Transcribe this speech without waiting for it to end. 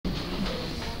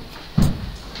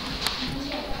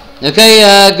Okay,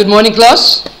 good morning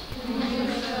class.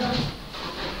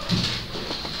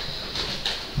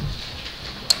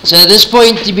 So at this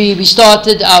point we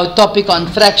started our topic on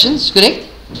fractions, correct?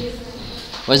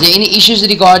 Was there any issues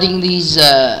regarding these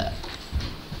the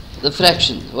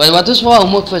fractions? Well, what was for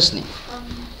homework firstly?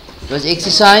 It was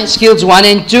exercise skills 1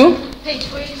 and 2? Page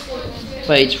 47.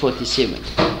 Page 47.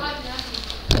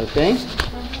 Okay.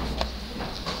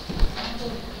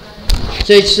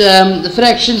 So it's the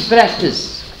fraction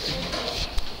practice.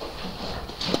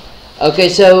 Okay,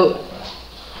 so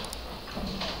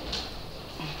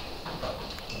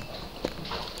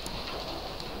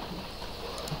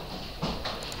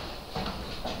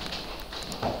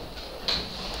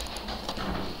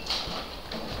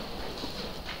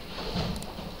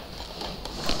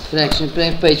fraction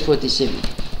page 47.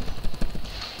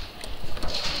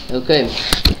 Okay,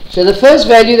 so the first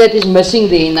value that is missing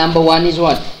there, number 1, is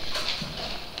what?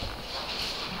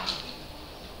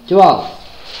 12.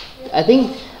 I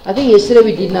think yesterday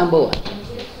we did number 1.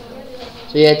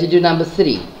 So you had to do number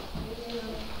 3.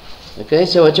 Okay,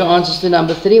 so what's your answers to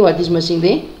number 3? What is missing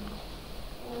there?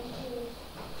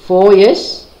 4,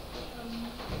 yes?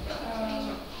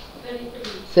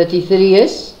 33,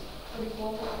 yes?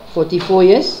 44,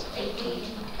 yes?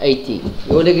 18.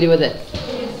 You all agree with that?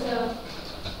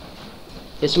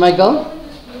 Yes, Michael?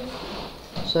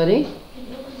 Sorry?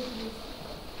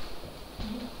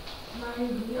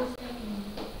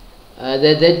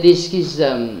 That disc is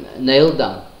nailed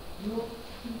down.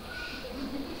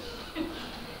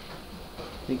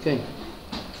 Okay.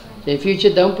 So in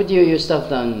future, don't put your stuff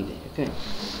down there. Okay.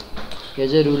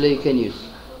 Here's a ruler you can use.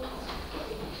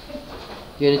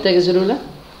 You want to take as a ruler?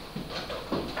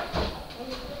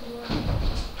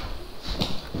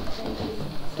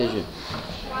 Pleasure.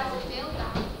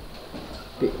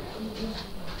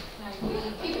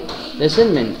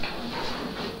 Listen, man.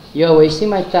 You are wasting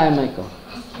my time, Michael.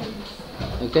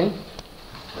 Okay?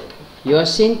 You are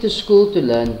sent to school to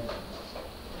learn,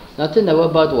 not to know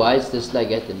about why it's this like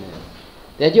that and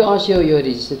that you ask your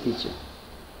registered teacher.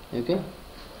 Okay?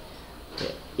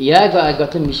 Yeah, I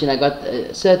got a mission. I got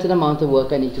a certain amount of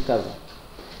work I need to cover.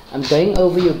 I'm going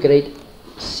over your grade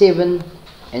 7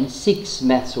 and 6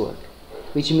 maths work,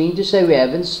 which means to say we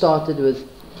haven't started with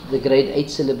the grade 8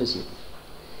 syllabus yet.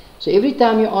 So every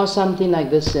time you ask something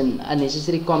like this and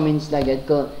unnecessary comments like that,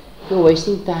 you're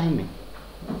wasting time, man.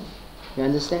 You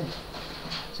understand?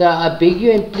 So I beg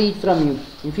you and plead from you,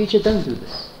 in future don't do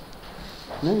this.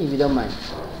 No, if you don't mind.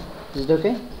 Is it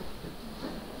okay?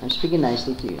 I'm speaking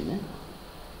nicely to you, no?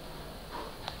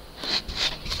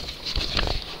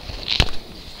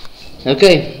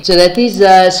 Okay, so that is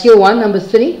skill 1, number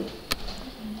 3.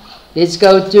 Let's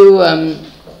go to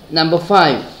number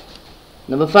 5.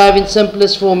 Number 5 in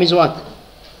simplest form is what?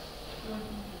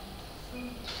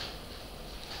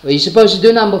 Well, you're supposed to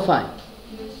do number 5.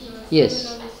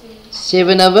 Yes.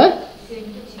 7 over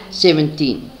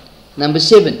 17. Number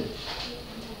 7.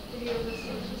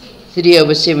 3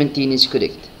 over 17 is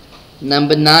correct.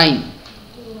 Number 9.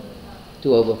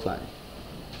 2 over 5.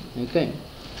 Okay.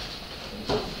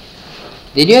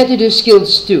 Then you have to do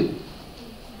skills 2.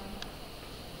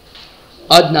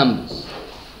 Odd numbers.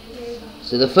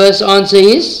 So the first answer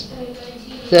is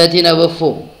 13 over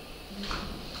 4.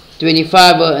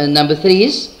 25 and number 3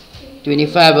 is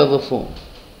 25 over 4.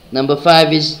 Number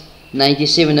 5 is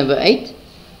 97 over 8.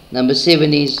 Number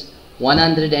 7 is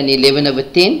 111 over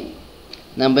 10.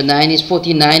 Number 9 is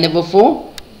 49 over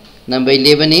 4. Number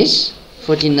 11 is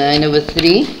 49 over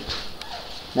 3.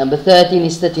 Number 13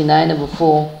 is 39 over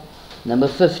 4. Number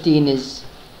 15 is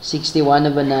 61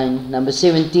 over 9. Number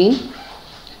 17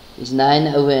 is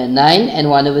 9 over 9 and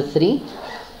 1 over 3.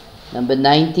 Number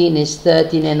 19 is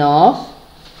 13 and a half.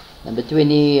 Number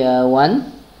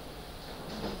 21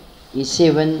 is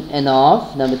 7 and a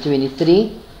half. Number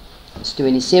 23 is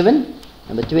 27.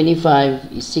 Number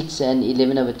 25 is 6 and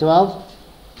 11 over 12.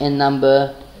 And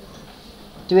number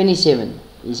 27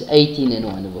 is 18 and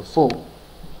 1 over 4.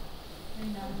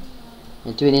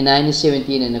 And 29 is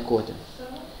 17 and a quarter.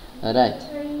 Alright.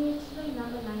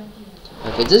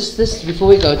 Okay, this before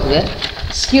we go to that,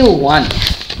 skill 1.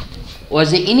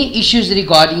 Was there any issues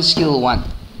regarding skill 1?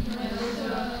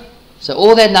 So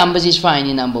all that numbers is fine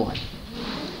in number 1.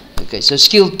 Okay, so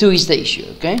skill 2 is the issue,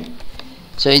 okay?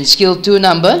 So in skill 2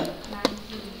 number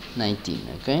 19,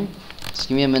 okay? Just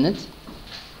give me a minute.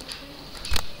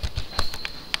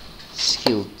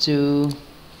 Skill 2.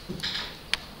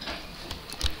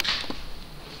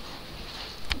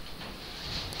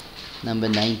 Number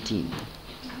 19.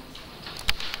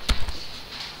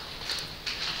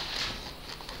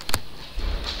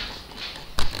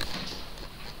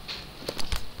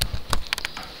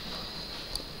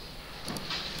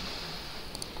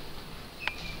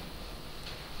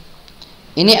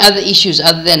 Any other issues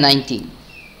other than 19?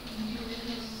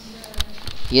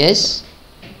 Yes?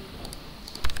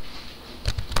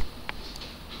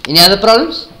 Any other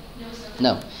problems?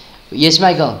 No. Yes,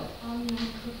 Michael?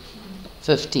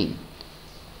 15.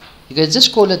 You can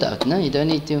just call it out, no? You don't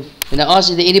need to. When I ask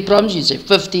you, are there any problems? You say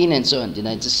 15 and so on. You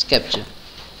know, just capture.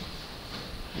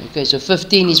 Okay, so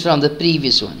 15 is from the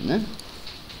previous one, no?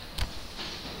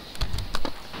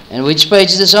 And which page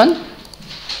is this on?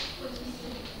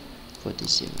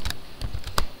 47.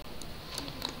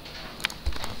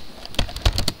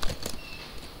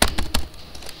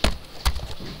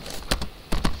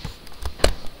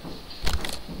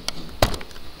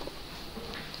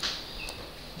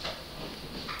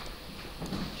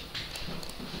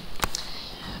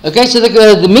 Okay, so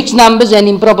the mixed numbers and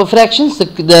improper fractions,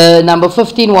 the number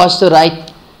 15 was to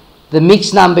write the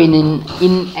mixed number in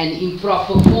an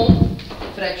improper form,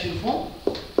 fraction form.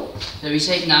 So we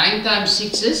say 9 times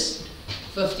 6 is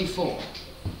 54.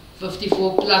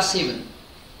 54 plus 7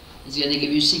 is going to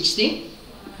give you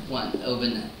 61 over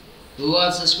 9. Who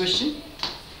answers this question?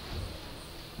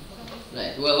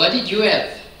 Right, well, what did you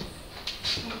have?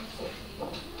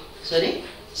 Sorry?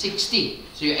 60.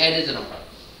 So you added it up.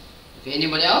 Okay,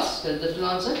 anybody else got a different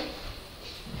answer?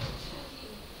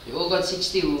 You all got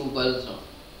 60, who got it wrong?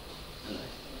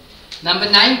 Alright. Number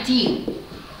 19.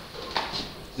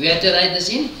 We have to write this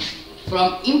in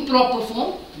from improper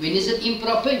form. When is it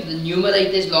improper? If the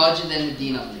numerator is larger than the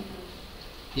denominator.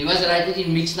 You must write it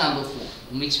in mixed number form,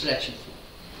 mixed fraction form.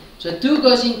 So 2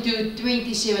 goes into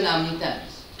 27 how many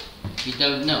times? You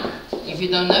don't know. If you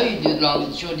don't know, you do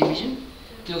long short division.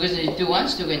 2 goes into 2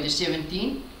 once, 2 goes into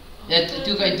 17.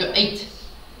 2 go into 8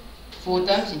 4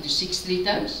 times, into 6 3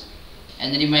 times,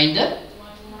 and the remainder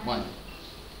 1.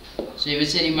 So if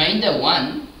it's a remainder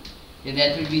 1, then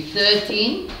that will be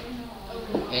 13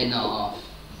 and a half.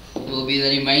 It will be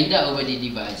the remainder over the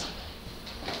divisor.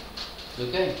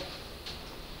 Okay.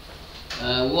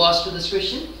 Who asked for this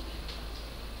question?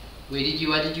 What did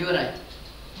you write?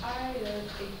 I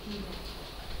wrote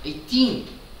 18. 18?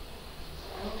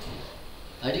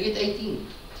 How did you get 18?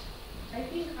 I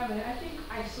think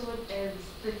I saw it as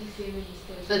 37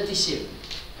 instead. 37.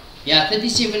 Yeah,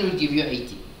 37 will give you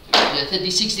 18. Yeah,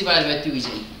 36 divided by 2 is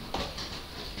 18.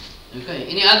 Okay,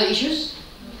 any other issues?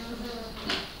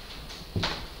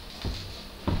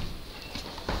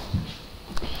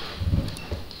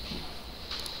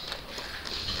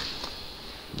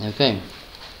 Okay.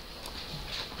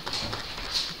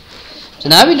 So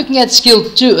now we're looking at skill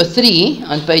 3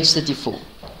 on page 34.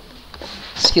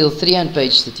 Skill 3 on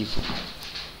page 34.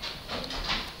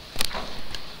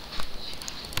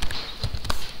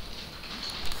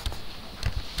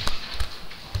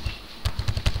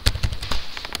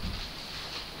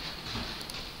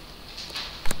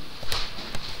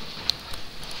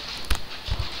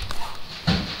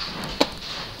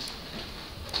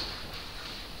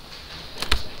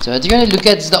 So what you're going to look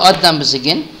at is the odd numbers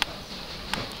again.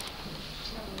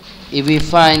 If we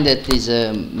find that there's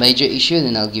a major issue,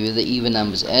 then I'll give you the even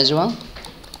numbers as well.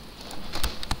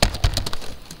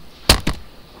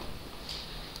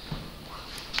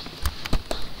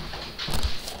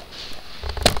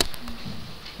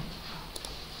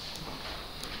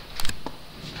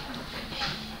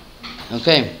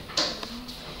 Okay.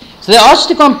 So they're asked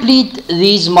to complete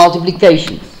these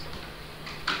multiplications.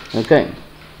 Okay.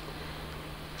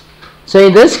 So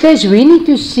in this case, we need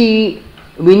to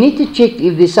check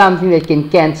if there's something that can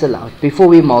cancel out before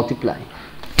we multiply.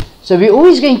 So we're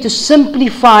always going to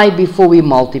simplify before we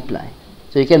multiply.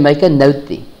 So you can make a note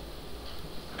there.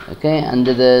 Okay,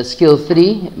 under the skill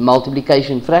 3,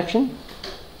 multiplication fraction.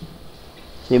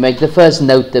 So you make the first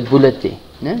note, the bullet there.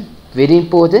 No? Very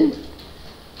important.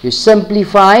 You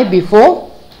simplify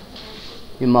before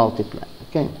you multiply.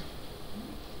 Okay.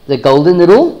 The golden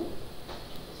rule.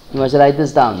 You must write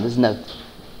this down, this note.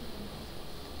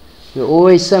 You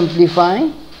always simplify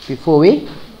before we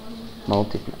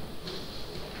multiply.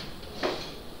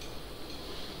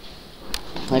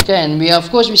 Okay, and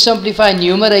we simplify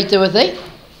numerator with a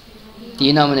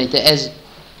denominator as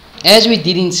we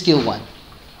did in skill 1.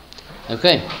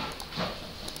 Okay.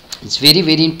 It's very,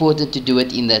 very important to do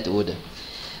it in that order.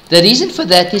 The reason for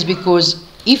that is because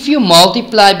if you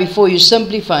multiply before you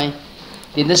simplify,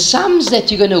 then the sums that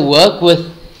you're going to work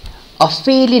with are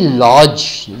fairly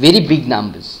large, very big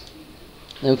numbers.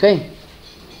 Okay?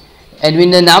 And when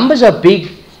the numbers are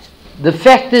big, the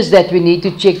factors that we need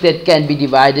to check that can be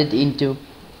divided into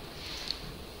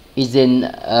is then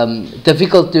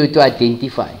difficult to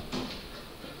identify.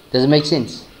 Does it make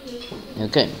sense?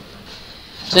 Okay.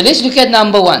 So let's look at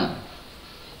number 1.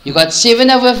 You got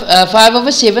 5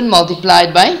 over 7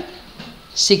 multiplied by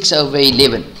 6 over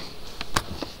 11.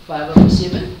 5 over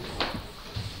 7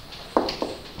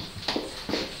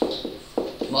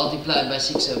 multiplied by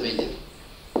 6 over 11.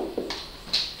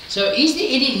 So is there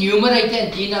any numerator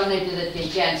and denominator that can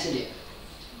cancel here?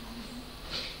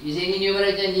 Is there any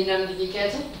numerator and denominator that can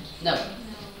cancel? No.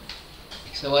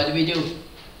 So what do?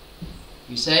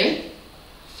 You say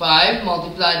 5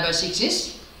 multiplied by 6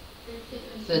 is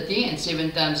 30 and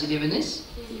 7 times 11 is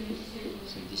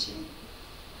 77.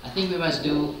 I think we must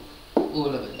do all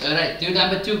of it. Alright, do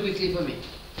number 2 quickly for me.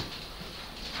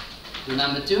 Do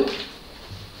number 2.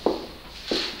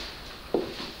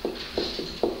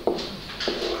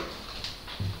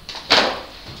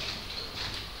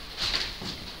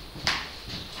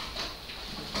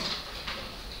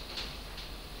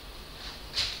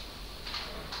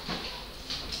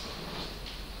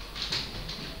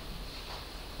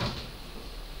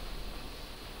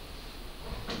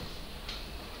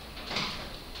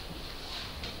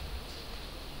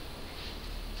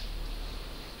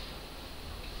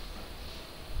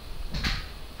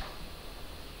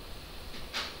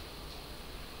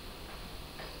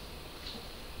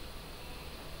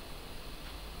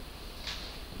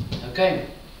 Okay.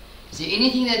 Is there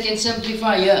anything that can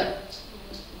simplify here?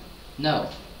 No.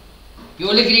 You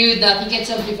all agree with nothing can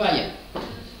simplify here?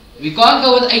 We can't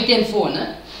go with 8 and 4,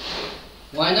 no?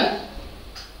 Why not?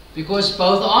 Because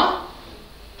both are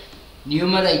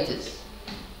numerators.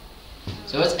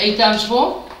 So what's 8 times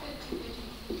 4?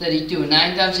 32.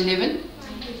 9 times 11?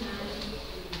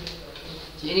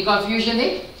 Is there any confusion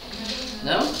there?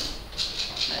 No?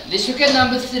 Let's look at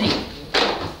number 3.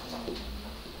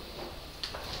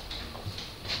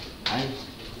 Hi.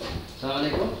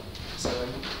 Assalamualaikum.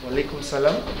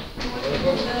 Waalaikumsalam.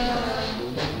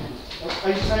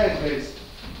 I'm tired, guys.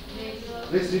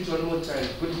 Let's read one more time.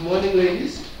 Good morning,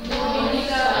 ladies. Good morning,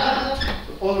 sir.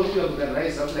 All of you are going to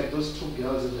rise up like those 2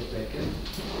 girls in the back. Eh?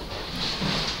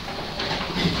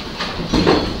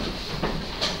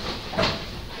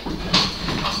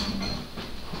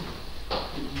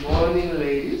 Good morning,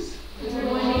 ladies. Good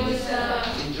morning, sir.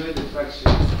 Enjoy the fractions.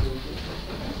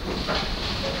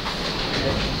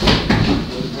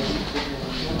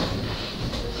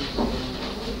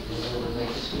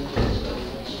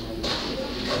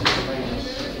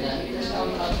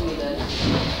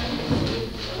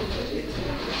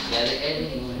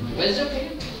 Well, it's okay.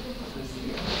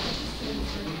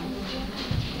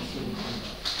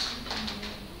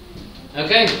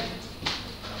 Okay.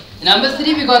 Number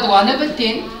 3, we got 1 over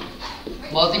 10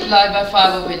 multiplied by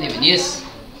 5 over 11. Yes.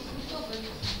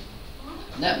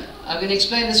 Now, I'm going to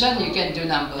explain this one. You can do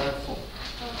number 4.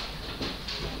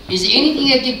 Is there anything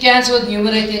that you cancel with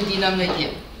numerator and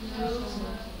denominator?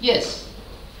 Yes.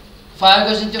 5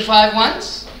 goes into 5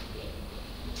 once.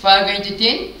 5 going to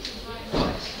 10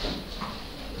 twice.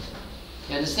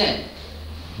 You understand?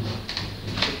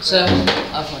 So,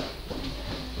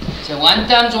 1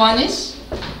 times 1 is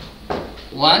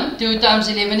 1. 2 times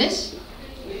 11 is?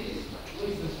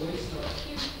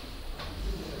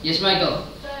 Yes, Michael?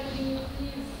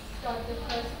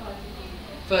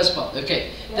 First part,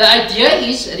 okay. The idea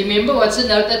is, remember what's the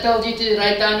note I told you to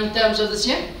write down in terms of this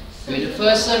here? We will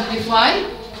first simplify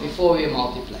before we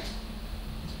multiply.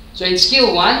 So in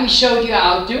skill 1, we showed you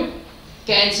how to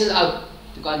cancel out,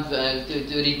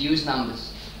 to reduce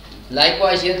numbers.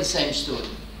 Likewise here, the same story.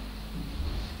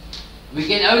 We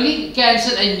can only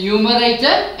cancel a numerator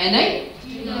and a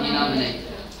denominator.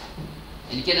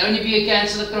 And it can only be a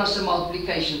cancel across the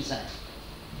multiplication sign.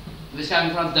 If it's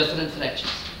coming from different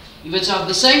fractions. If it's of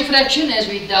the same fraction as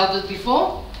we dealt with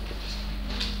before,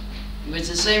 if it's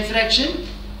the same fraction,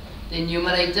 then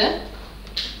numerator,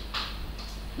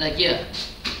 like here.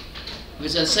 If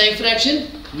it's the same fraction,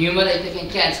 numerator can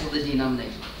cancel the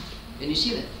denominator. Can you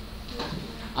see that?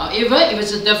 However, if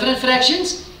it's a different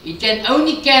fractions, it can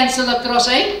only cancel across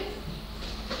a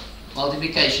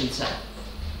multiplication sign.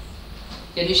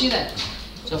 Can you see that?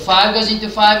 So 5 goes into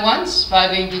 5 once,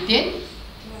 5 going to 10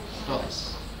 twice.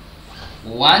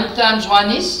 1 times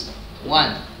 1 is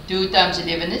 1. 2 times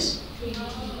 11 is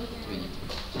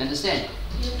 22. Understand?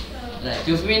 Right.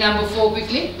 Do for me number 4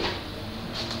 quickly.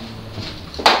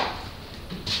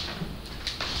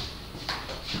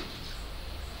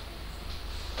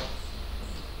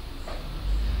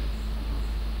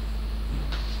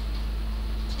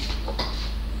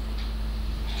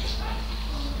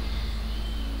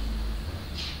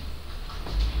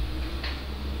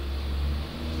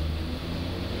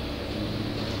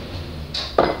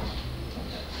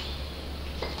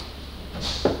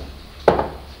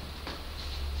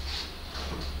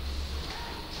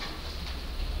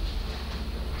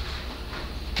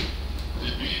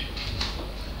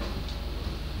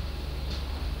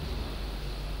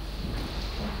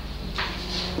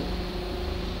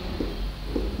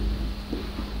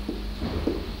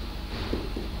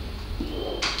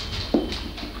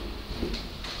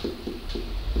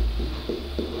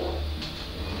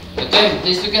 Okay,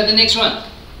 let's look at the next one.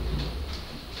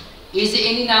 Is there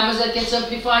any numbers that can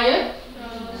simplify here?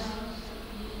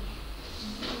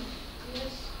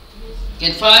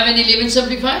 Can 5 and 11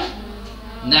 simplify?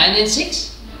 9 and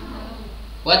 6?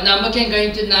 What number can go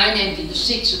into 9 and into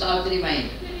 6 without the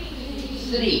remainder?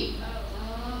 3.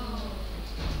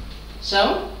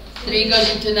 So, 3 goes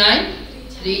into 9,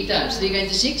 3 times. 3 goes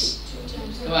into 6?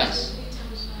 Twice.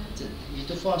 You're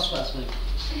too fast, man.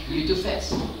 You're too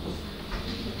fast.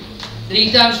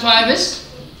 3 times 5 is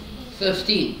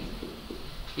 15.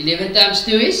 11 times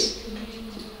 2 is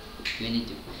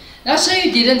 22. Now say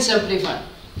you didn't simplify.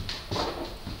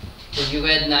 So you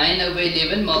had 9 over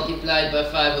 11 multiplied by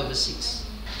 5 over 6.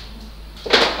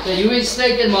 So you went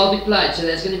straight and multiplied. So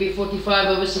that's going to be 45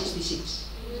 over 66.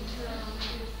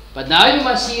 But now you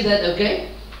must see that, okay,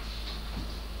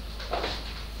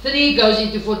 3 goes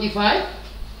into 45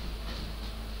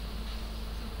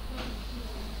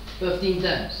 15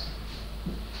 times.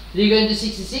 3 goes into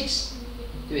 66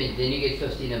 20. Then you get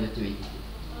 15 over 22.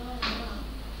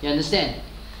 You understand?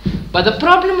 But the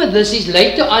problem with this is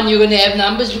later on you're going to have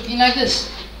numbers looking like this.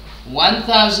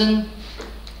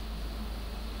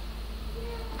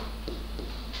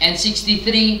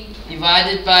 1063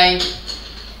 divided by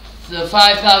the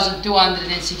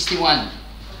 5261.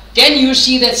 Can you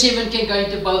see that 7 can go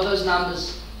into both those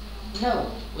numbers?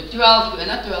 No. Or 12,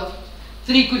 not 12.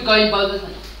 3 could go in both of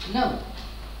them. No.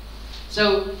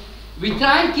 So we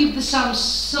try and keep the sums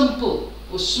simple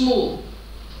or small,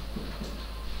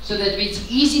 so that it's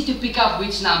easy to pick up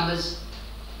which numbers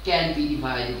can be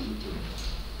divided into.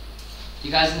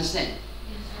 You guys understand?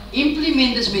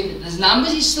 Implement this method. This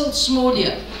numbers is still small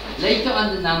here. Later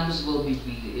on the numbers will be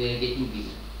getting bigger.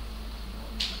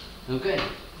 Okay?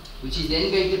 Which is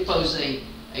then going to pose a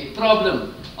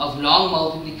problem of long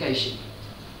multiplication.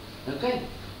 Okay?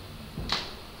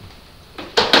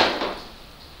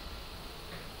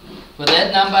 For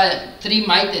that number, 3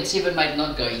 might and 7 might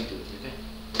not go into it. Okay?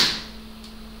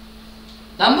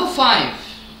 Number 5.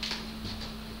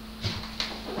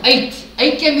 8.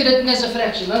 8 can be written as a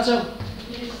fraction, not so?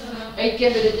 8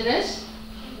 can be written as?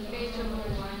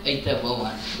 8 over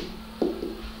 1.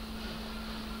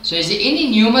 So is there any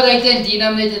numerator and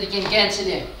denominator that can cancel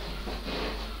here?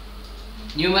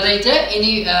 Numerator,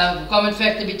 any common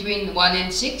factor between 1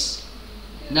 and 6?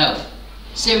 No.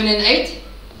 7 and 8?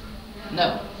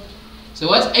 No. So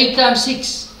what's 8 times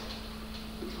 6?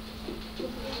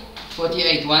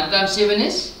 48. 1 times 7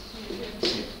 is?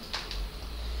 7.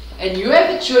 And you have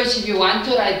a choice if you want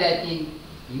to write that in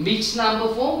mixed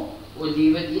number form or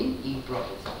leave it in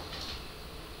improper form.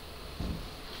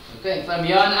 Okay, from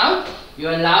here on out,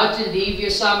 you're allowed to leave your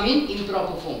sum in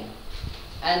improper form.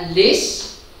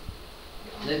 Unless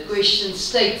the question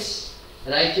states,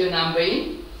 write your number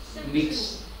in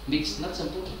mixed. Mixed, not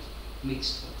simple.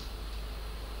 Mixed form.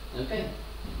 Okay.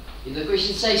 If the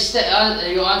question says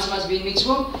your answer must be in mixed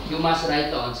form, you must write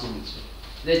the answer in mixed form.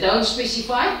 If they don't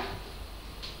specify,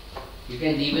 you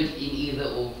can leave it in either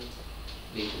or.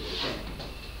 Okay.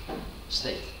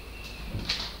 State.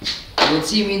 You will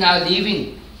see me now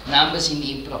leaving numbers in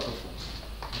improper form.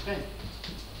 Okay.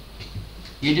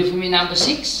 You do for me number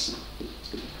 6.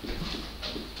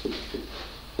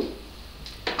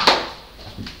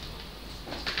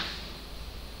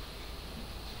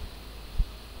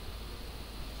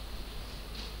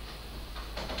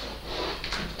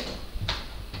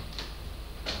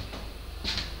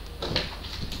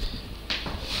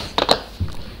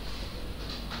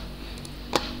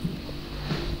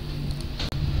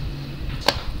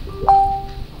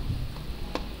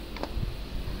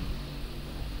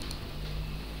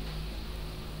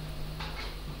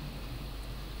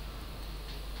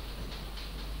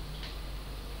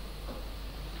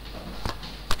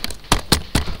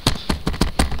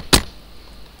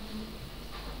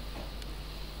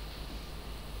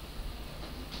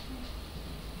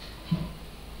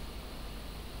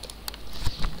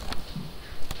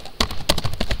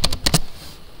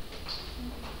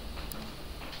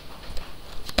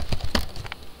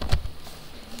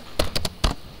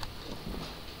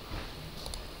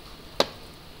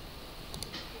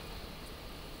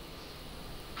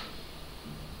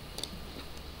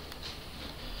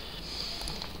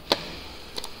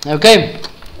 Okay.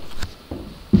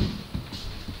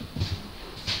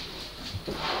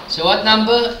 So what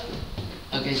number?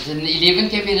 Okay, so 11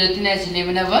 can be written as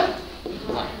 11 over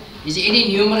 1. Is there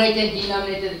any numerator and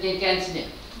denominator that can cancel it?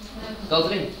 Go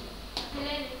through.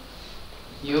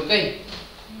 You okay?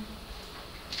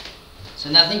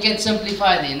 So nothing can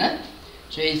simplify then, huh?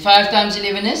 So 5 times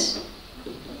 11 is?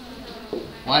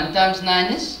 1 times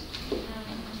 9 is?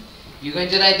 You're going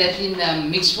to write that in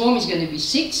mixed form. It's going to be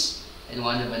 6. and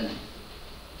 1 over 9.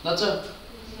 Not so?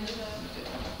 Yes, sir. Okay.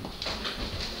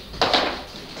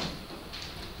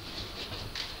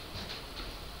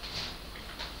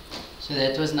 So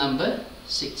that was number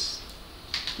 6.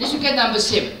 Let's look at number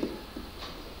 7.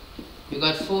 You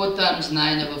got 4 times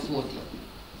 9 over 14.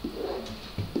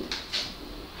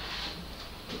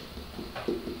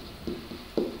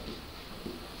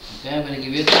 Okay, I'm going to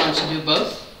give you a chance to do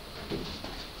both.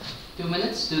 2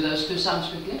 minutes, do those two sums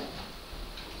quickly.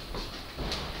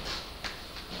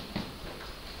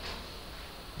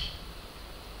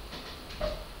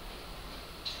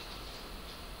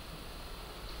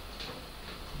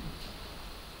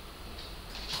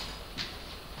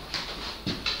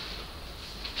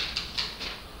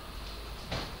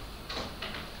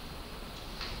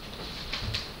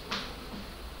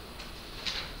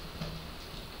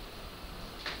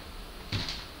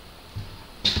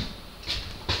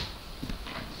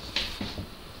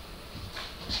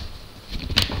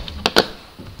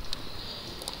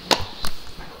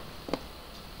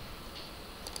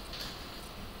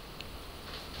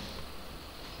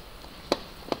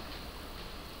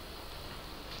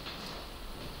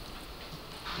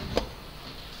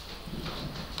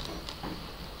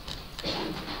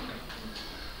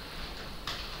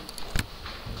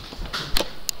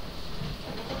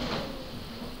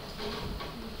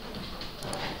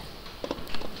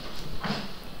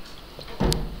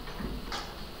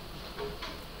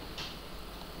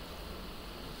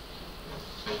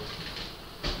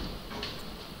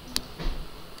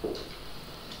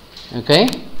 Okay.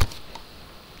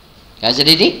 Guys,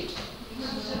 ready?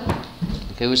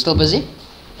 Okay, we're still busy?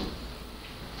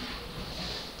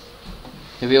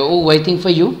 We are all waiting for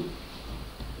you.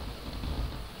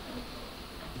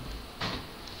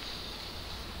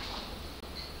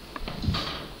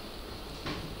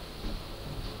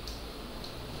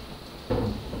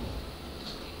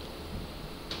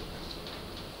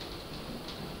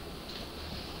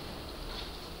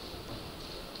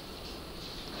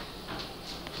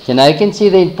 So now you can see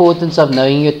the importance of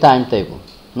knowing your timetable.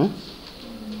 And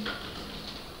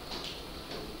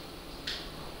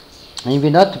if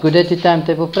you're not good at your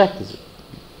timetable, practice it.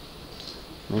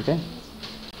 Okay?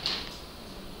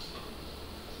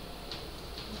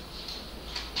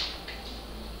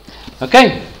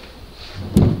 Okay.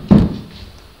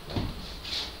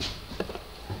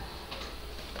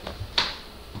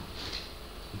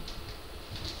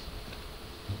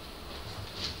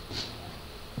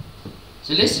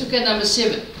 So let's look at number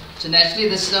 7. So naturally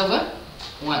this is over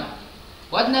 1.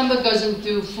 What number goes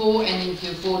into 4 and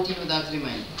into 14 without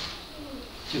remainder?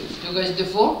 2. 2 goes into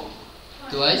 4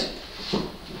 twice.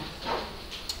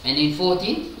 And in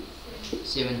 14,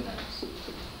 7 times.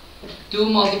 2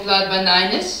 multiplied by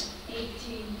 9 is?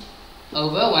 18.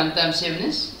 Over 1 times 7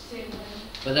 is? 7.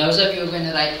 For those of you who are going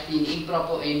to write in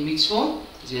improper, in mixed form,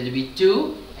 it's going to be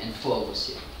 2 and 4 over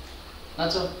 7.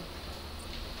 Not so?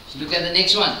 So look at the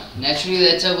next one. Naturally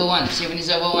that's over 1. 7 is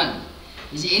over 1.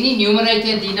 Is there any numerator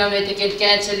and denominator can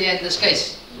cancel here in this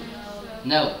case?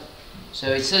 No.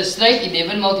 So it's a straight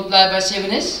 11 multiplied by 7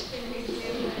 is?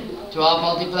 12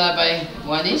 multiplied by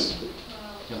 1 is?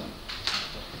 12.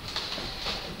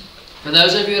 For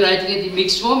those of you writing it in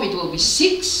mixed form, it will be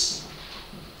 6.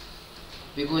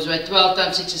 Because by 12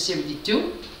 times 6 is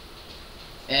 72.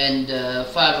 And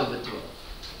 5 over 12.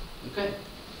 Okay.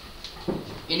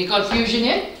 Any confusion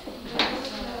here?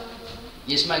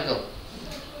 Yes, Michael.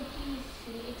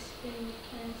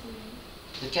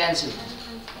 The cancel.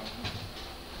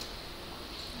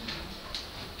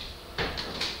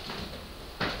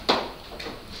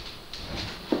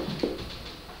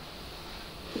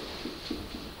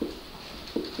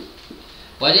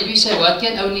 What did we say? What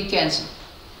can only cancel?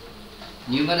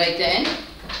 Numerator and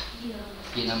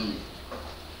denominator.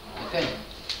 Okay.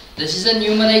 This is a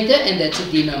numerator and that's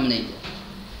a denominator.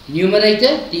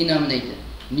 Numerator, denominator.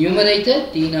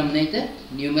 Numerator, denominator.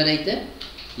 Numerator,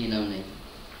 denominator.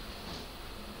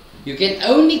 You can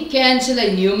only cancel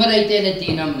a numerator and a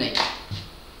denominator.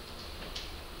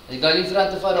 The girl in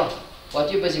front of her, what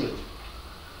are you busy with?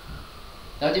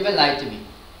 Don't even lie to me.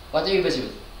 What are you busy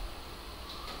with?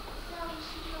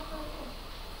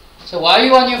 So why are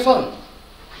you on your phone?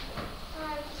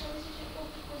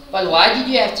 But why did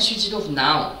you have to switch it off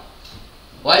now?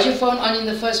 Why is your phone on in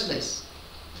the first place?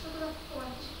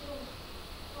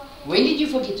 When did you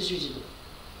forget to switch it off?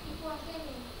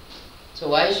 So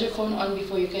why is your phone on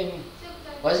before you came here?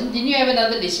 Didn't you have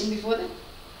another lesson before that?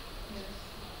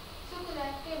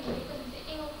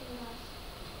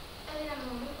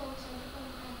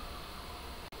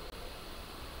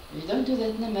 You don't do that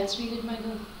in the maths period, my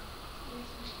girl.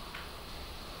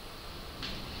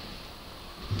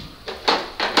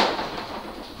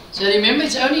 So remember,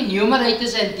 it's only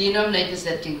numerators and denominators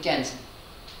that can cancel.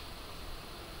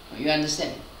 You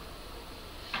understand?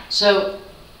 So,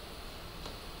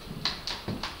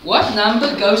 what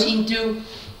number goes into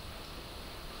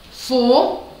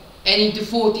 4 and into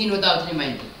 14 without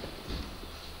remainder?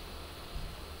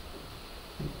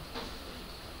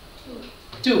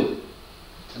 2.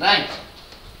 Right.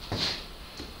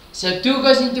 So 2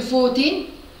 goes into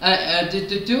 14. 2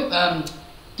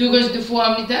 goes into 4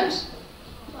 how many times?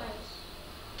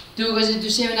 2 goes into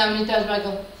 7 how many times,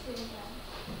 Michael?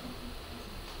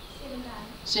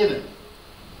 7.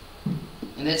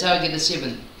 And that's how I get the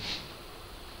 7.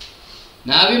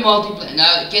 Now we multiply.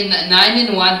 Now can 9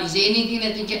 and 1, is there anything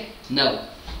that you can? No.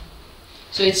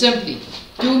 So it's simply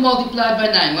 2 multiplied by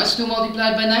 9. What's 2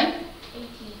 multiplied by 9?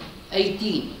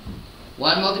 18.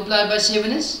 1 multiplied by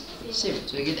 7 is? 7.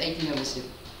 So you get 18 over 7.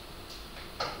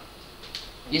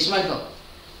 Yes, Michael?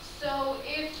 So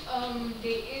if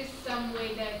there is some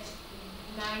way that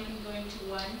 9 can go into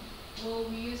 1, will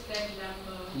we use that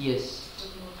number? Yes.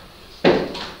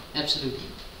 Absolutely.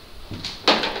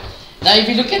 Now if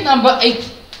you look at number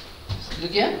 8,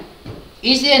 look here.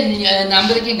 Is there a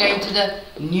number that can go into the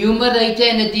numerator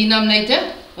and the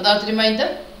denominator without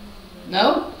remainder?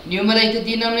 No. Numerator,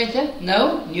 denominator?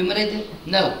 No. Numerator?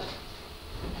 No.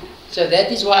 So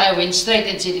that is why I went straight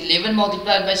and said 11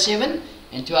 multiplied by 7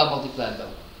 and 12 multiplied by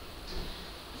 1.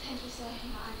 Thank you, sir.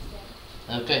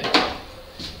 I understand. Okay.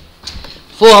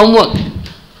 For homework.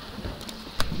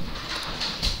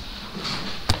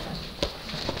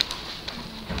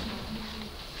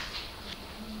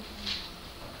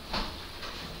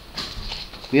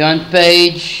 We're on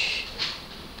page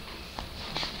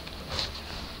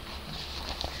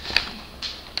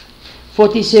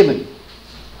 47.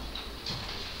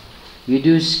 You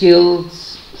do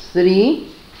skills 3,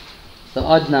 the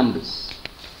odd numbers.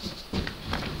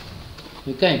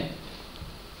 Okay.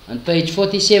 On page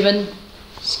 47,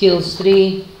 skills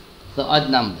 3, the odd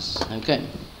numbers. Okay.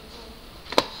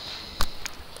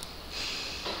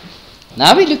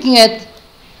 Now we're looking at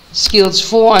skills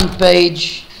 4 on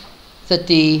page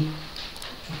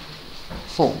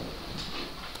 34.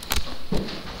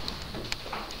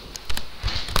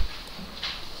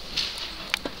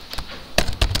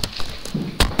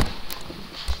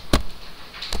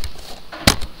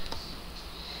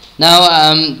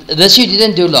 Now, this you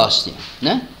didn't do last year,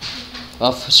 no?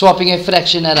 Of swapping a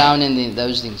fraction around and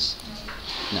those things.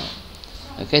 No.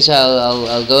 Okay, so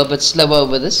I'll go a bit slower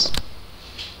over this.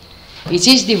 It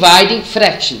says dividing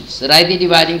fractions. Write the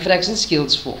dividing fractions,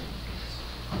 skills 4.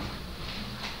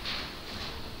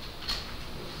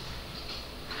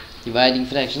 Dividing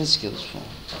fractions, skills 4.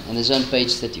 And it's on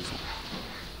page 34.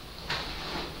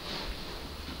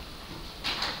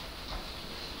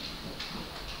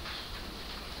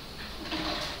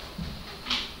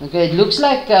 Okay, it looks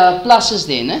like pluses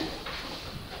there, no?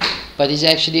 But it's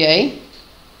actually a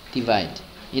divide.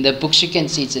 In the books you can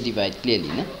see it's a divide clearly,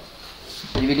 no?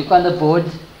 But if you look on the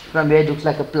board from where it looks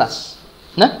like a plus,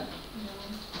 no?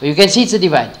 But you can see it's a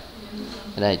divide.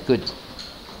 Right, good.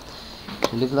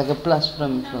 It looks like a plus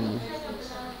from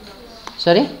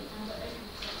sorry?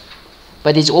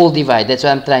 But it's all divide, that's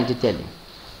what I'm trying to tell you.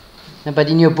 No, but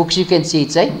in your books you can see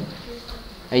it's a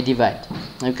divide.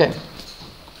 Okay.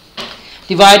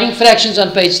 Dividing fractions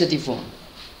on page 34.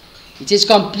 It says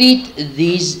complete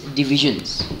these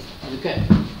divisions. Okay.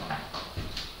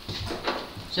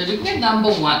 So look at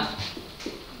number 1.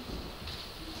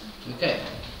 Okay.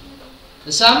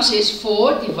 The sum says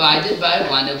 4 divided by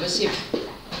 1 over 7.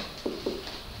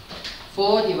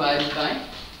 4 divided by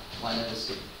 1 over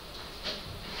 7.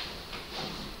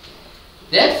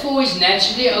 That 4 is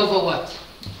naturally over what?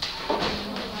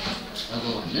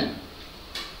 Over 1, no?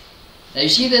 Now you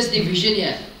see this division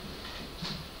here.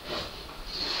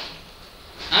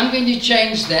 I'm going to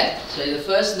change that. So the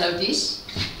first note is,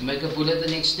 make a bullet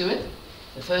next to it.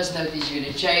 The first note is you're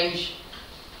going to change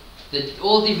the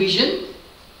all division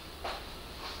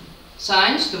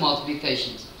signs to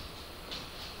multiplication signs.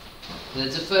 So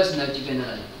that's the first note you're going to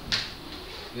write.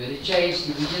 You're going to change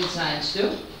division signs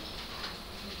to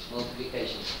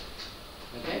multiplication signs.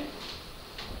 Okay?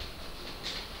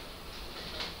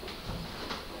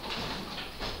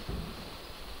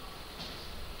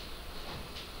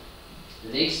 The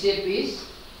next step is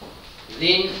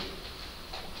then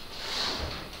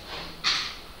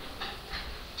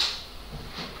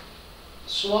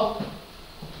swap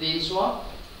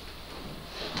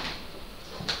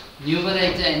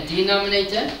numerator and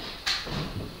denominator.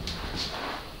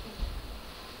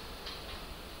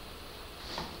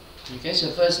 Okay, so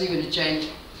firstly we're going to change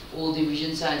all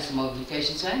division signs to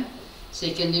multiplication sign.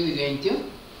 Secondly we're going to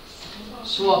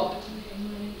swap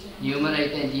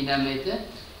numerator and denominator,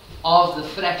 of the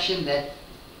fraction that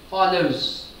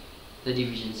follows the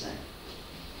division sign.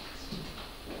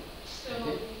 So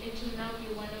Okay. it will now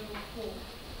be 1 over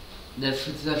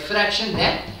 4. The fraction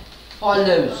that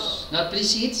follows, not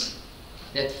precedes,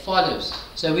 that follows.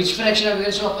 So which fraction are we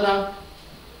going to swap around?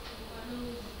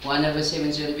 1 over 7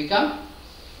 is going to become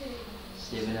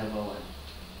 7 over 1.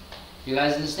 You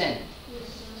guys understand?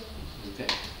 Okay.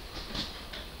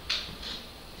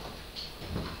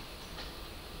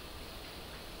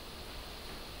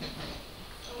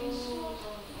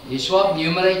 You swap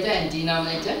numerator and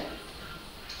denominator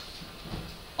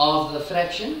of the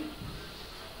fraction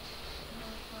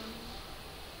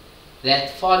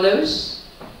that follows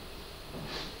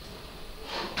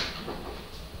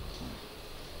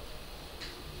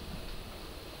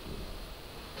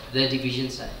the division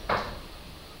sign.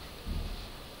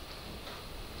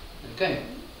 Okay.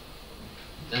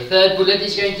 The third bullet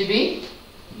is going to be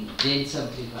then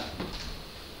simplify.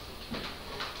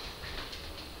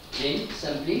 Then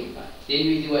simplify. Then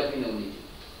we do what we normally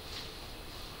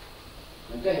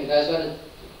do. Okay, you guys got it?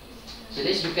 So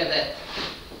let's look at that.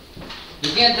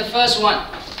 Looking at the first one,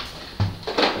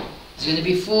 it's going to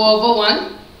be 4 over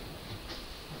 1.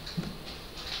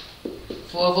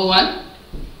 4 over 1.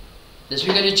 This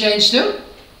we're going to change to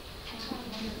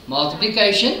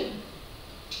multiplication.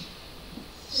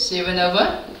 7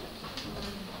 over.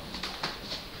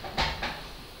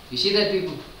 You see that,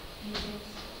 people?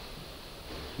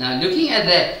 Now looking at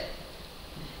that,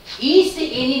 is there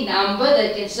any number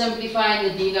that can simplify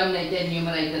in the denominator and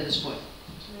numerator at this point?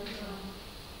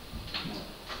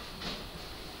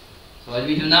 So what do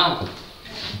we do now?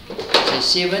 So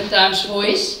 7 times 4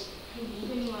 is?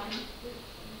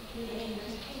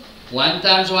 1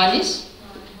 times 1 is?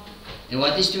 And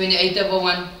what is 28 over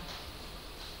 1?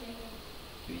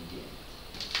 28.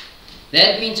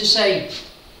 That means to say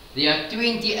there are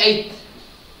 28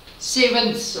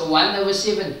 sevenths, or 1 over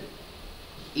 7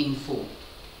 in 4.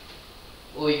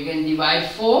 Or you can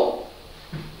divide 4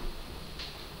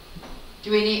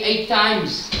 28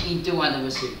 times into 1 over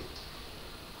 7.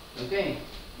 Okay?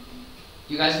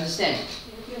 You guys understand?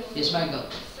 Yes, Michael?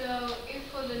 So if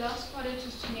for the last part it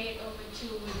was 28 over 2,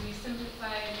 would we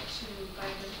simplify it by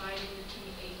dividing the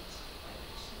 28 by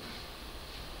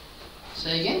 2?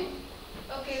 Say again?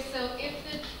 Okay, so if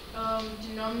the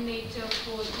denominator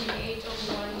for 28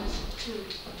 over 1 was 2.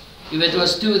 If it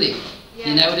was 2 there, Yeah.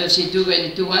 then I would have said 2 going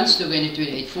to 2 once, 2 going to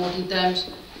 28 14 times,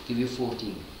 give you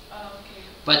 14. Oh, okay.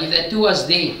 But if that 2 was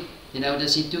there, then I would have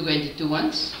said 2 going to 2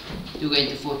 once, 2 going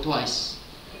to 4 twice.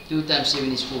 2 times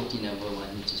 7 is 14 over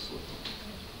 1, which is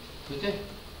 14. Okay?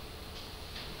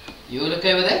 You all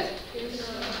okay with that? Yes,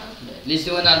 sir. Let's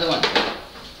do another one.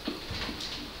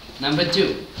 Number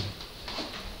 2.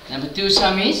 Number 2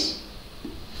 sum is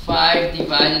 5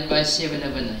 divided by 7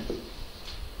 over 9.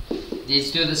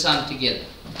 Let's do the sum together.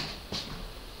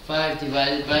 5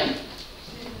 divided by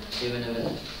 7 over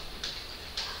 9.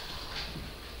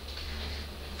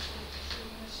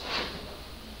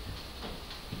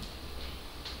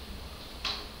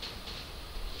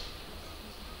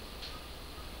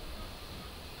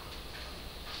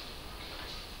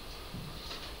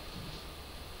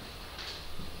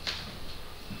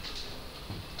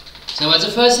 So what's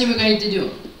the first thing we're going to do?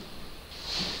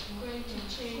 I'm going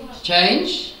to change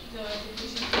Change the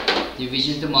division.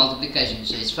 division to multiplication.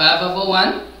 So it's 5 over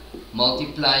 1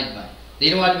 multiplied by.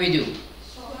 Then what do we do?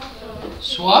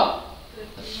 Swap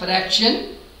the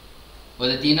fraction or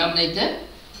the denominator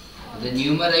or the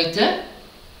numerator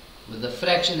with the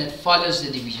fraction that follows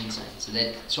the division sign. So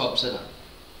that swaps it out.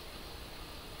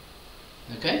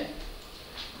 Okay?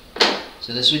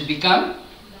 So this would become.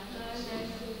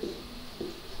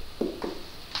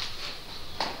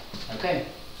 Okay.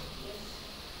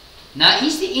 Now,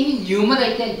 is there any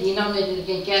numerator and denominator that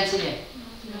can cancel it?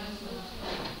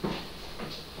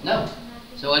 No.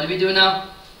 So what do we do now?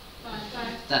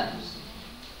 5 Times.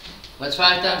 What's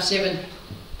 5 times 7?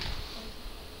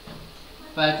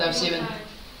 5 times 7?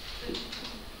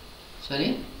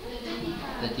 Sorry?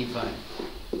 35.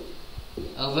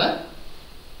 Over?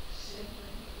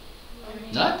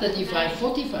 Not 35,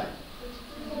 45.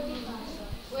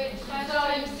 Wait, 5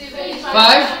 times 7 is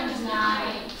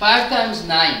 5? 5 times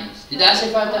 9. Did I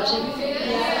say 5 times 7?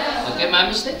 Okay, my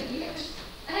mistake.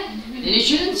 Then you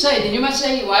shouldn't say, then you must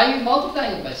say, why are you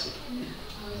multiplying it by 7?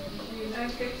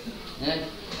 Okay. Yeah,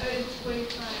 It's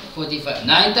 45. 45.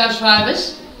 9 times 5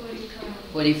 is 45.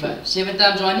 45. 7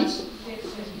 times 1 is?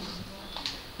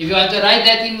 If you want to write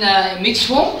that in mixed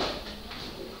form,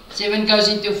 7 goes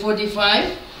into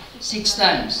 45 6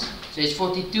 times. So it's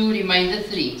 42, remainder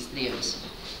 3. It's 3 over 7.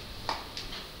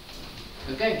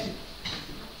 Okay?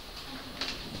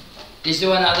 Let's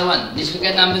do another one. Let's look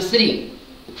at number 3.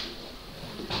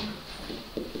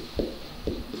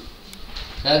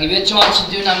 I'll give you a chance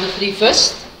to do number 3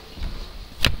 first.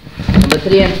 Number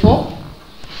 3 and 4.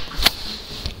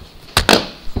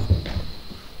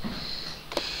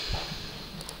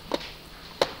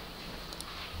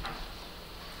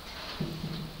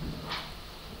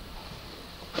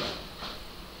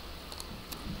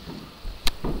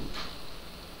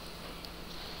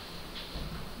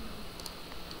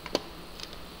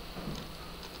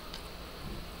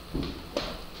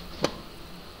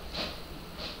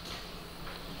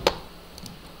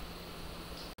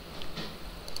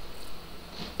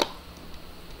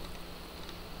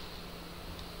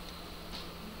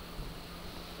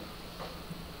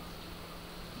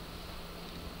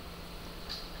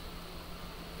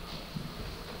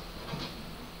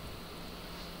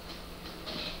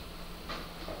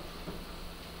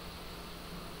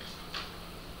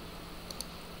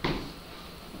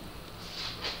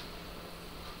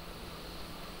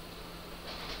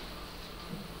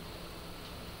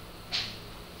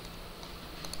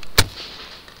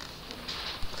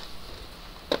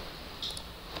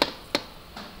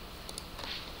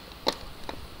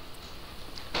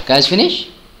 Guys, finish?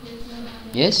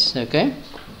 Yes, okay.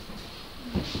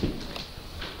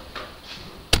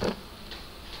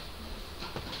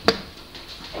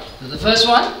 So the first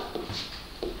one,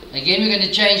 again we're going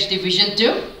to change division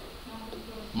to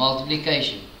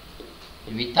multiplication.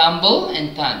 It'll be tumble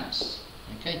and times.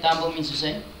 Okay, tumble means to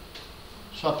say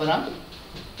swap around.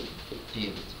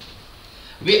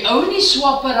 We only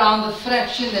swap around the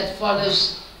fraction that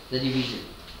follows the division,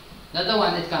 not the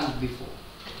one that comes before.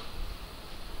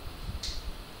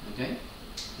 Okay?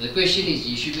 So the question is,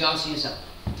 you should be asking yourself,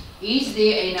 is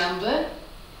there a number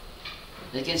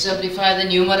that can simplify the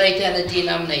numerator and the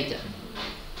denominator?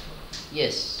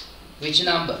 Yes. Which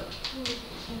number?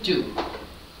 2.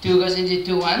 2 goes into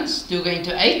 2 ones. 2 goes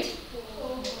into 8?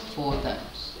 4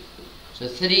 times. So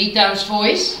 3 times 4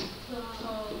 is?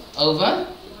 Over?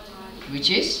 Which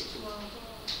is?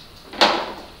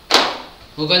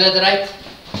 Who got that right?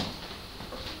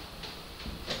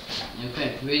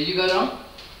 Okay. Where did you go wrong?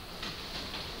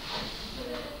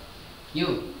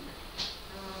 You.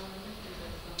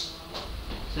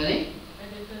 Sorry?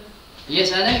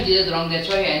 Yes, I know you did it wrong. That's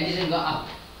why your hand didn't go up.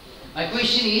 My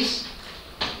question is,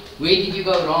 where did you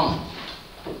go wrong?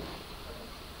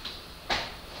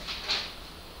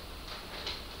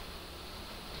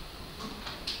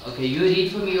 Okay, you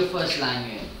read for me your first line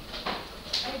here.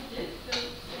 I did the same.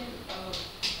 Oh,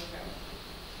 okay.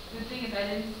 The thing is, I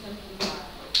didn't simplify.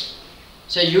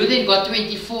 So you then got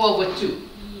 24 over 2.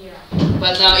 Yeah.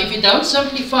 But now if you don't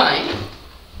simplify,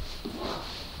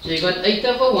 so you got 8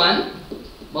 over 1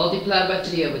 multiplied by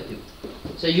 3 over 2.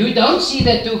 So you don't see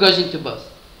that 2 goes into both.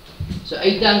 So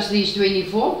 8 times 3 is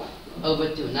 24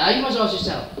 over 2. Now you must ask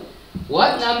yourself,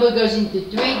 what number goes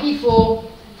into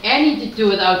 24 and into 2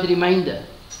 without remainder?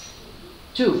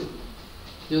 2.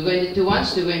 2 go into 2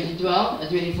 once, 2 go into 12,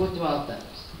 24 12 times.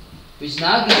 Which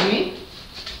now gives me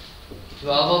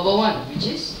 12 over 1, which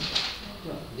is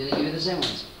 12. I'm going to give you the same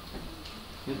ones.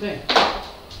 Okay.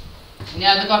 Any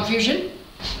other confusion?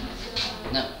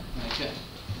 No. Okay.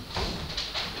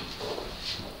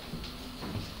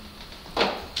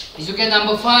 Let's look at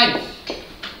number 5.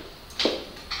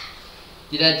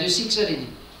 Did I do 6 already?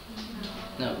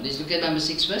 No. Let's look at number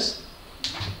 6 first.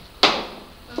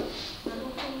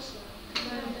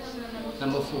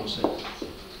 Number 4, sorry.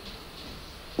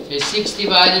 Okay, 6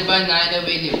 divided by 9 over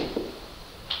 11.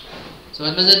 So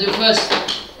what must I do first?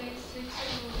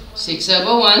 6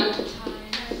 over 1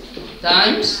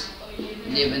 times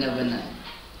 11 over 9.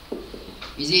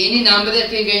 Is there any number that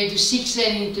can go into 6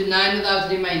 and into 9 without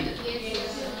remainder?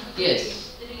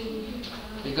 Yes.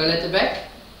 We go at the back.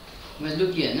 You must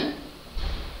look here, no?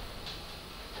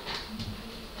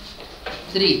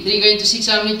 3. 3 go into 6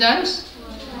 how many times?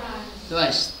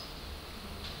 Twice.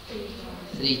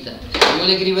 3 times. You all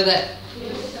agree with that?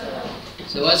 Yes, sir.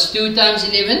 So what's 2 times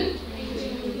 11?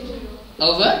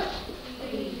 Over?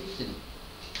 3.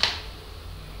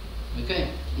 Okay.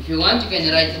 If you want, you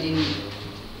can write it in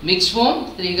mixed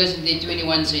form. 3 goes into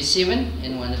 21, so it's 7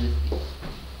 and 1 over 3.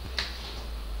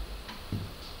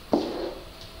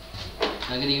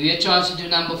 I'm going to give you a chance to do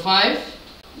number 5.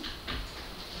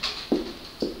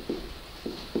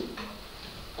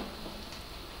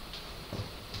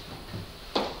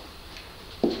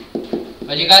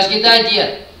 But you guys get the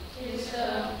idea? Yes,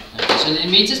 sir. Okay, so let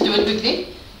me just do it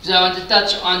quickly, because I want to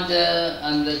touch on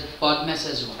the BODMAS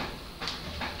as well.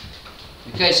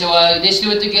 Okay, so let's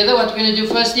do it together. What we're going to do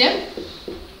first here?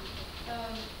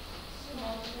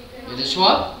 We're going to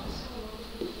swap.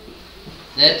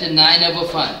 That's a 9 over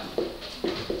 5.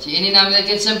 See any number that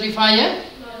can simplify here?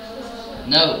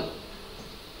 No.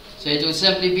 So it will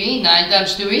simply be 9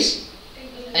 times 2 is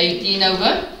 18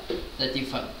 over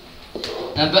 35.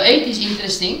 Number 8 is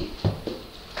interesting.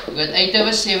 We've got 8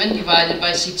 over 7 divided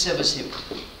by 6 over 7.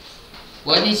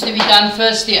 What needs to be done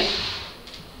first here?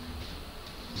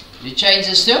 You change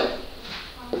this to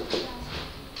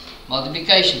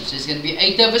multiplication. So it's going to be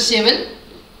 8 over 7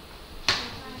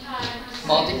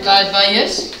 multiplied by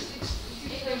yes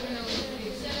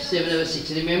 7 over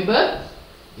 6. Remember,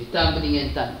 you're tumbling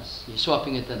in times. You're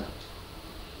swapping it around.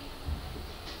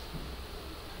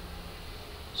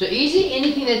 So easy,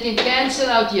 anything that can cancel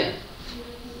out here?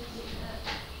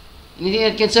 Anything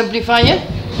that can simplify here?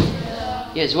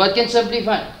 Yes, what can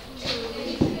simplify?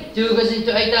 2 goes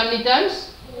into 8 how many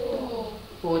times?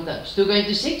 4 times. 2 going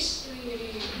to 6?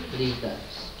 3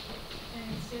 times.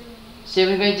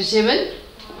 7 going to 7?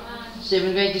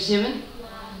 7 going to 7?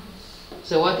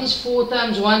 So what is 4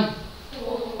 times 1?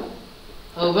 4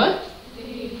 over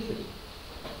 3.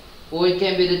 Or it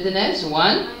can be written as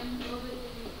 1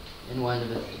 and 1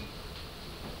 over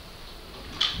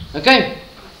 3. Okay?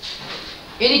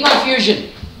 Any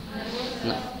confusion?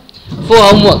 No. For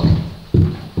homework.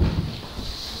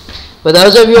 For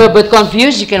those of you who are a bit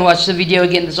confused, you can watch the video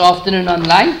again this afternoon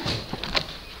online.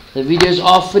 The videos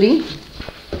are free.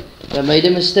 If I made a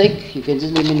mistake, you can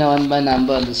just let me know on my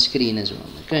number on the screen as well.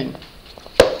 Okay?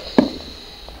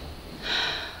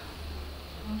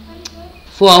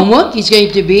 For homework, it's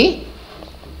going to be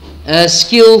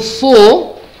skill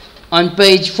 4 on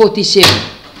page 47.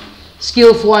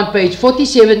 Skill 4 on page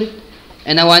 47.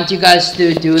 And I want you guys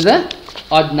to do the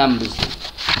odd numbers.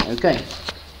 Okay.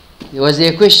 Was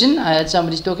there a question? I heard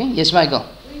somebody's talking. Yes, Michael.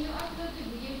 When you upload the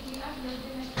video, do you upload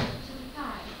them at the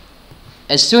time?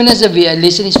 As soon as the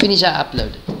lesson is finished, I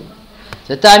upload it.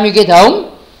 The time you get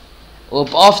home, or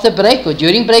after break, or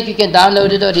during break, you can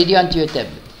download it already onto your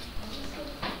tablet.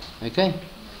 Okay?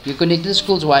 You connect to the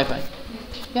school's Wi-Fi.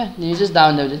 Yeah, you just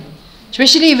download it.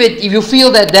 Especially if you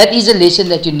feel that that is a lesson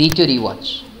that you need to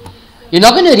rewatch. You're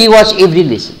not going to rewatch every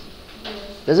lesson.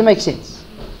 Doesn't make sense.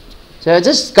 So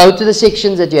just go to the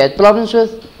sections that you had problems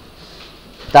with,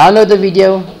 download the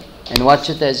video, and watch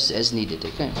it as needed.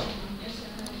 Okay?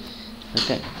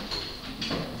 Okay.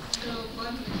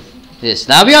 Yes,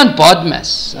 now we're on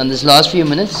BODMAS on this last few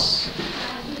minutes.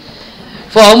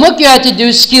 For homework, you have to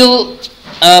do skill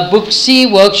book C,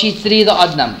 worksheet 3, the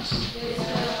odd numbers.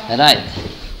 Alright.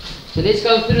 So let's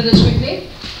go through this quickly.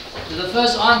 So the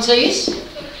first answer is?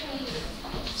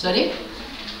 Sorry?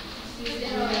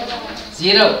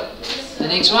 0. The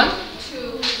next one?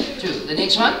 2. The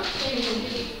next one?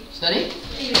 Sorry?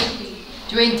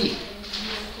 20.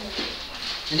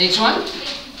 The next one?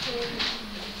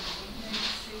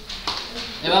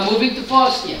 Am I moving too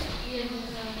fast here?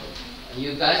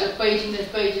 You guys are paging the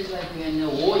pages like we're in a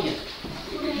war here.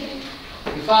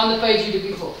 You found the page you're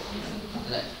looking for?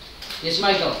 Right. Yes,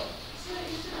 Michael?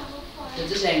 So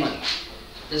just hang on.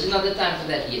 There's another time for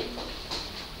that yet.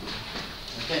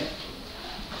 Okay.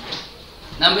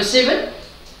 Number 7?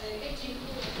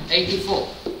 84.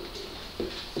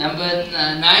 Number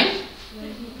 9?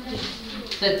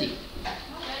 30.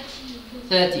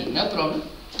 30. No problem.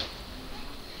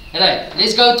 Alright,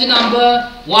 let's go to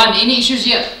number 1. Any issues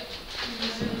here?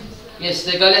 Yes,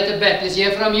 the girl at the back. Let's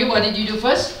hear from you. What did you do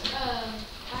first?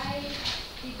 I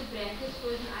did the brackets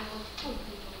first and I got 40.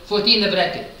 40 in the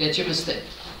bracket. That's your mistake.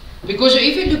 Because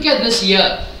if you look at this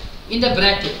here, in the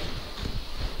bracket,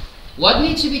 what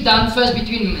needs to be done first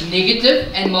between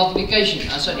negative and multiplication?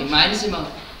 Sorry, minus and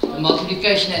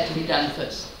multiplication had to be done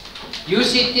first. You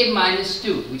said 10 minus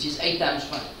 2, which is 8 times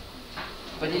 5.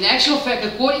 But in actual fact,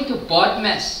 according to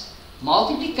BODMAS,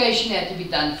 multiplication had to be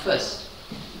done first.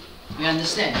 You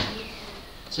understand?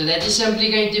 So that is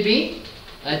simply going to be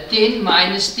 10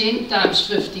 minus 10 times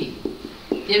 15.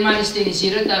 10 minus 10 is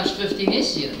 0 times 15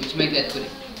 is 0, which make that correct.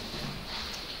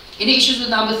 Any issues with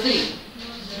number 3?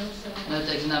 No,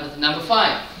 take number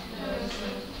 5.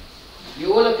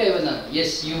 You all okay with that?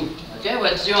 Yes, you. Okay,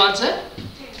 what's your answer?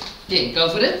 10. Go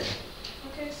for it.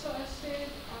 Okay, so I said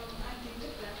I did the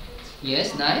brackets.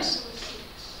 Yes, nice.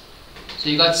 So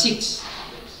you got 6.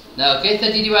 Now, okay,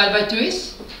 30 divided by 2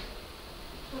 is?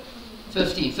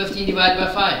 15. 15 divided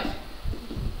by 5.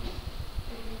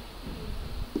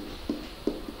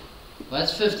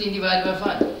 What's 15 divided by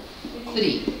 5?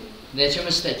 3. That's your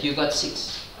mistake. You got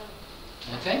 6.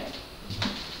 Okay?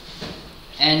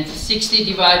 And 60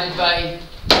 divided by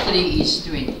 3 is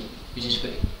 20, which is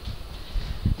correct.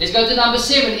 Let's go to number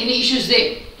 7. Any issues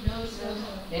there? No, sir.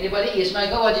 Anybody? Yes,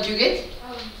 Michael, what did you get?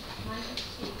 Minus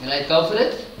 6. Alright, go for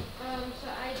it. So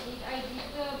I did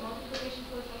the multiplication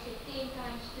first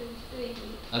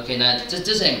Okay, now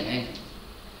just hang on.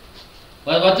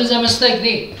 What is the mistake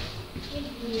there?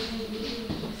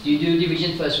 You do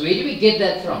division first. Where do we get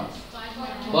that from?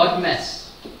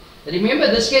 BODMAS. Remember,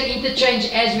 this can interchange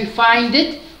as we find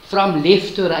it from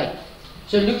left to right.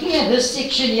 So looking at this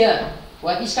section here,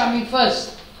 what is coming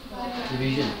first?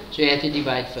 Division. So you have to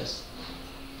divide first.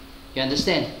 You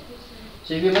understand?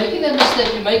 So if you're making a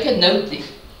mistake, you make a note there.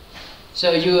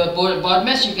 So you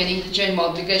BODMAS, you can interchange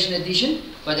multiplication, addition,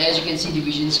 but as you can see,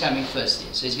 division is coming first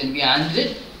here. So it's going to be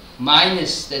 100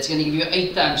 minus, that's going to give you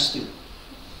 8 times 2.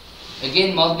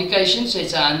 Again, multiplication, so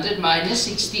it's 100 minus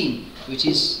 16, which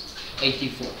is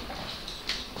 84.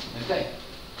 Okay.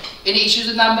 Any issues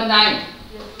with number 9?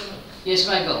 Yes,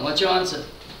 Michael, what's your answer?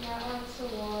 My answer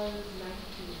was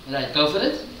 90. Right, go for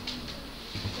it.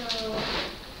 So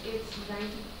it's 90.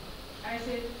 I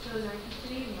said so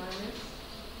 93 minus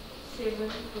 7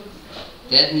 equals.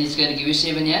 That is going to give you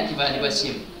 7 here, divided by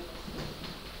 7.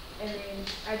 And then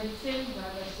I did 7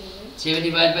 divided by 7. 7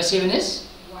 divided by 7 is?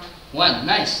 1. 1,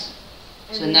 nice.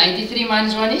 And So then 93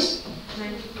 minus 1 is?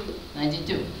 92.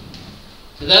 92.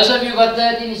 So those of you who got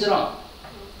 13 is wrong.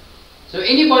 So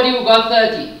anybody who got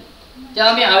 13,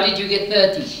 tell me, how did you get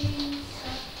 30?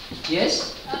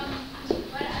 Yes?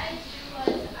 What I did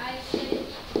was I said,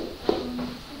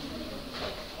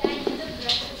 I did the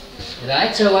bracket first.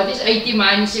 Right, so what is 80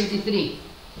 minus 73?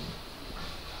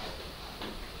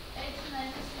 8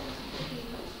 minus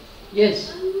 73.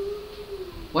 Yes.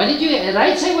 What did you add?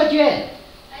 Right, say what you had.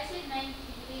 I said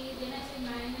 93, then I said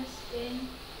minus 10,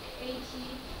 80,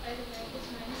 by the brackets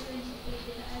minus 23,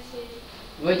 then I said...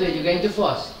 Wait, you're going too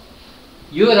fast.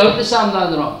 You wrote the sum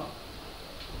down wrong.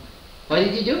 What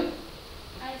did you do?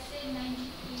 I said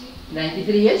 93.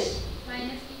 93, yes?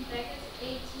 Minus in brackets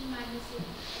 80 minus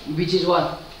 7. Which is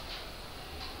what?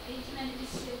 80 minus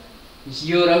 7.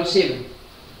 You wrote 7.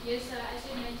 Yes, sir, I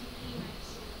said 93 minus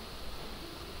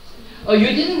 7. Oh, you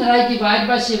didn't write divide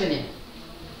by 7 here.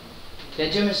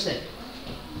 That's your mistake.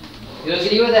 You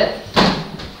agree with that?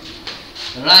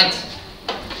 Right.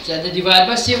 So the divide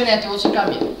by 7 had to also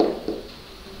come here.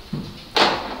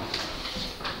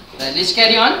 Right, let's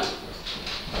carry on.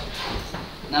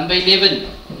 Number 11.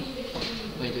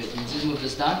 Wait, let's just move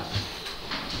this down.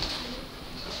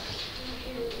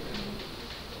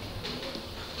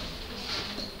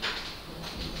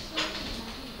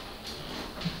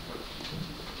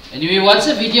 Anyway, what's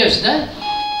the videos, no?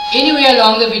 Anywhere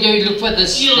along the video you look for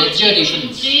this, that's your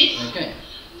reference. Okay.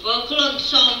 Vocal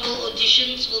ensemble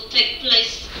auditions will take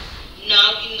place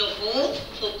now in the hall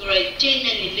for grade 10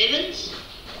 and 11s.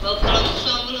 Vocal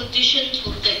ensemble auditions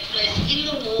will take place in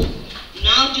the hall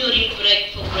now during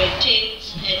break for grade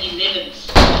 10s and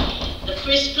 11s. The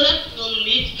press club will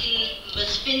meet in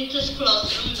Ms. Fenter's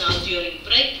classroom now during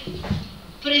break.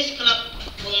 Press club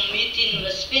will meet in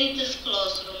Ms. Fenter's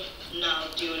classroom now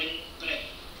during break.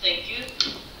 Thank you.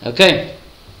 Okay.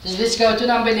 So let's go to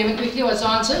number 11 quickly. What's the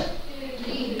answer?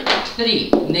 3.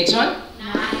 Next one?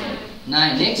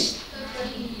 9. Next?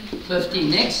 15.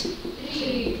 Next?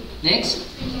 Next?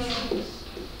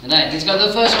 Right, let's go to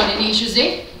the first one. Any issues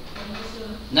there?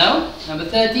 No? Number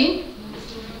 13?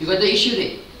 You got the issue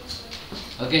there.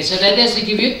 Okay, so that has to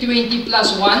give you 20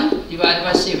 plus 1 divided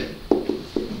by 7.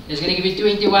 It's going to give you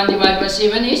 21 divided by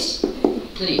 7 is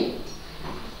 3.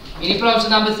 Any problems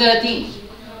with number 13?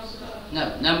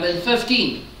 No. Number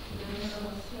 15?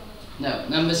 No.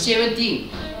 Number 17?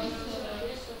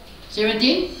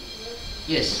 17?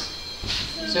 Yes.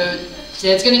 So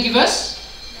that's going to give us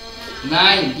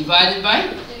 9 divided by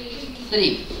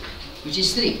 3, which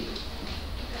is 3.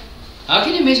 How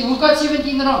can you measure? Who got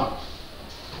 17 wrong?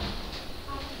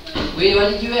 Wait, what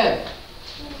did you have?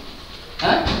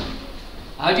 Huh?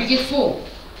 How do you get 4?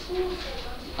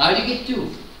 How do you get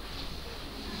 2?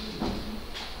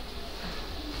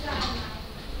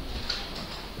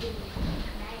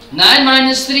 Nine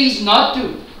minus 3 is not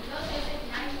 2.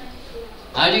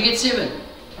 How do you get 7?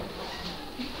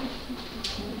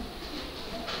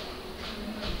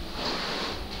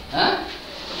 Huh?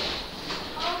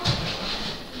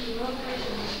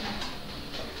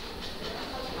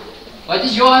 What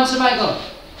is your answer, Michael?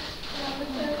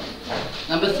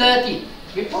 Number 13.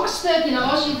 We passed 13.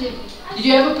 I asked you, did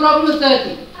you have a problem with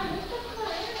 13?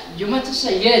 You must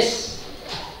say yes.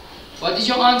 What is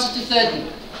your answer to 13?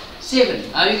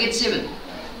 7. How do you get 7?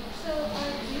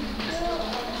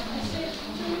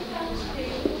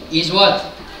 Is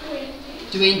what?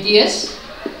 20, yes?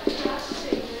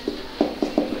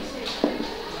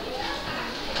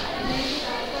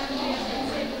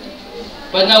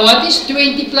 But now what is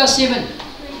 20 plus 7?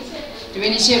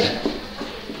 27.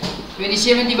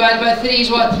 27 divided by 3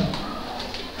 is what?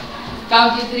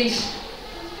 Count your 3's.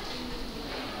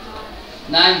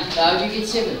 9. So how do you get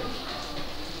 7?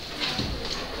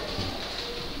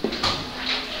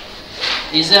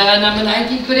 Is number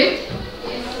 19 correct?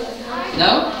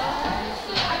 No?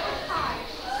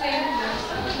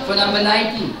 For number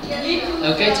 19.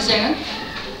 Okay, just hang on.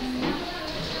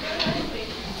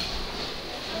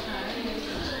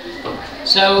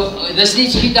 So this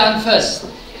needs to be done first.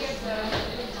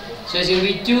 So it's going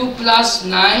to be 2 plus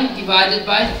 9 divided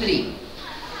by 3.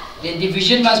 Then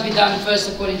division must be done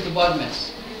first according to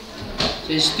BODMAS.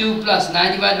 So it's 2 plus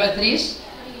 9 divided by 3 is?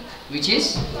 Which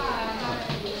is?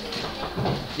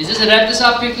 Is this wrap this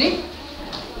up quickly?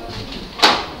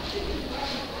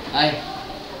 Aye.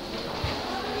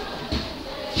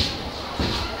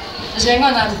 Just hang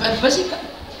on, I'm busy.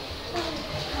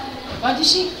 What do you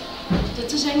see?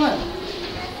 Just hang on.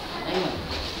 Hang on.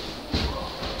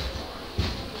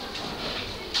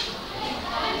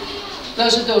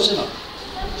 Close the door, no?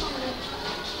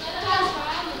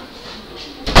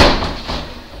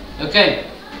 Okay.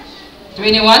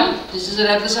 21. This is a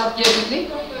wrap this up here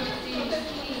quickly.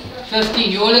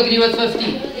 15. You all agree with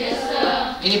 15? Yes,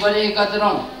 sir. Anybody got it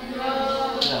wrong?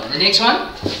 No. The next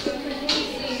one?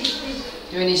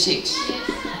 26.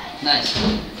 Nice.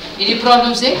 Any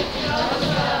problems there? No,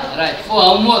 sir. Right. For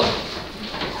homework,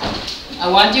 I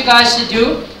want you guys to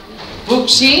do Book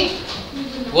C,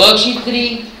 Worksheet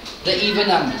 3, the even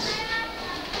numbers.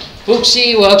 Book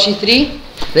C, Worksheet 3,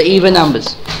 the even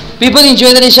numbers. People,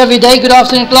 enjoy the rest of your day. Good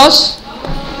afternoon, class.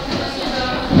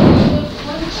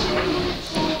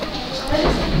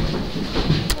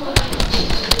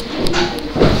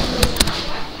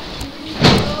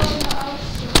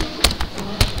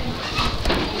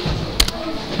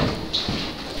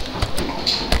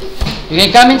 You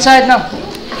can come inside now.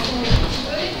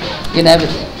 You can have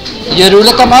it. Your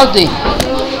ruler come out there.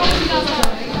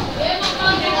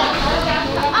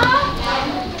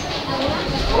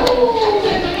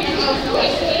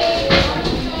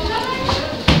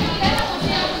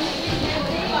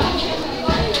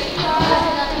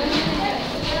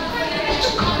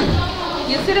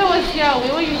 Yesterday was here.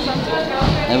 Where were you sometimes?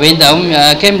 I went down.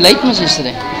 I came late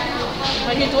yesterday.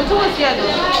 But your daughter was here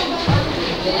though.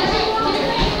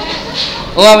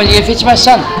 Oh, I will go fetch my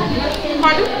son.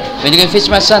 Pardon? When you go fetch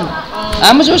my son.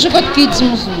 I must also got kids.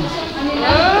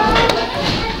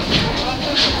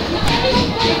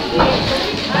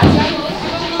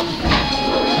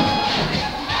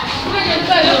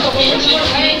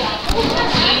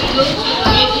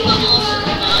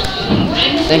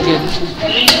 Thank you.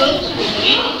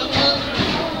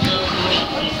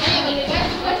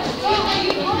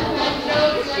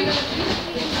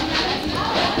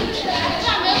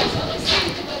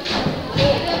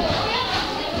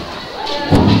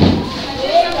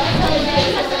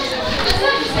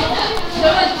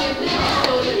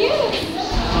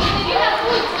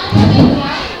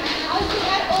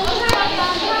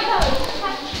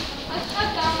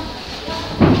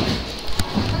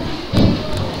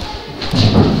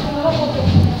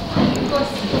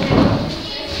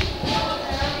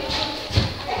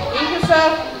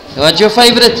 What's your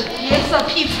favorite? Yes, sir.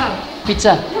 Pizza.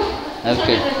 Pizza.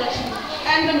 Okay.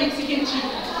 And the Mexican cheese.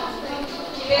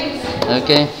 Thanks.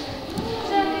 Okay.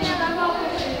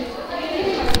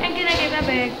 And can I get that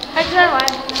bag? I just want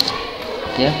one.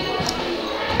 Yeah.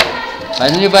 Why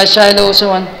don't you buy Shiloh also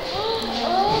one?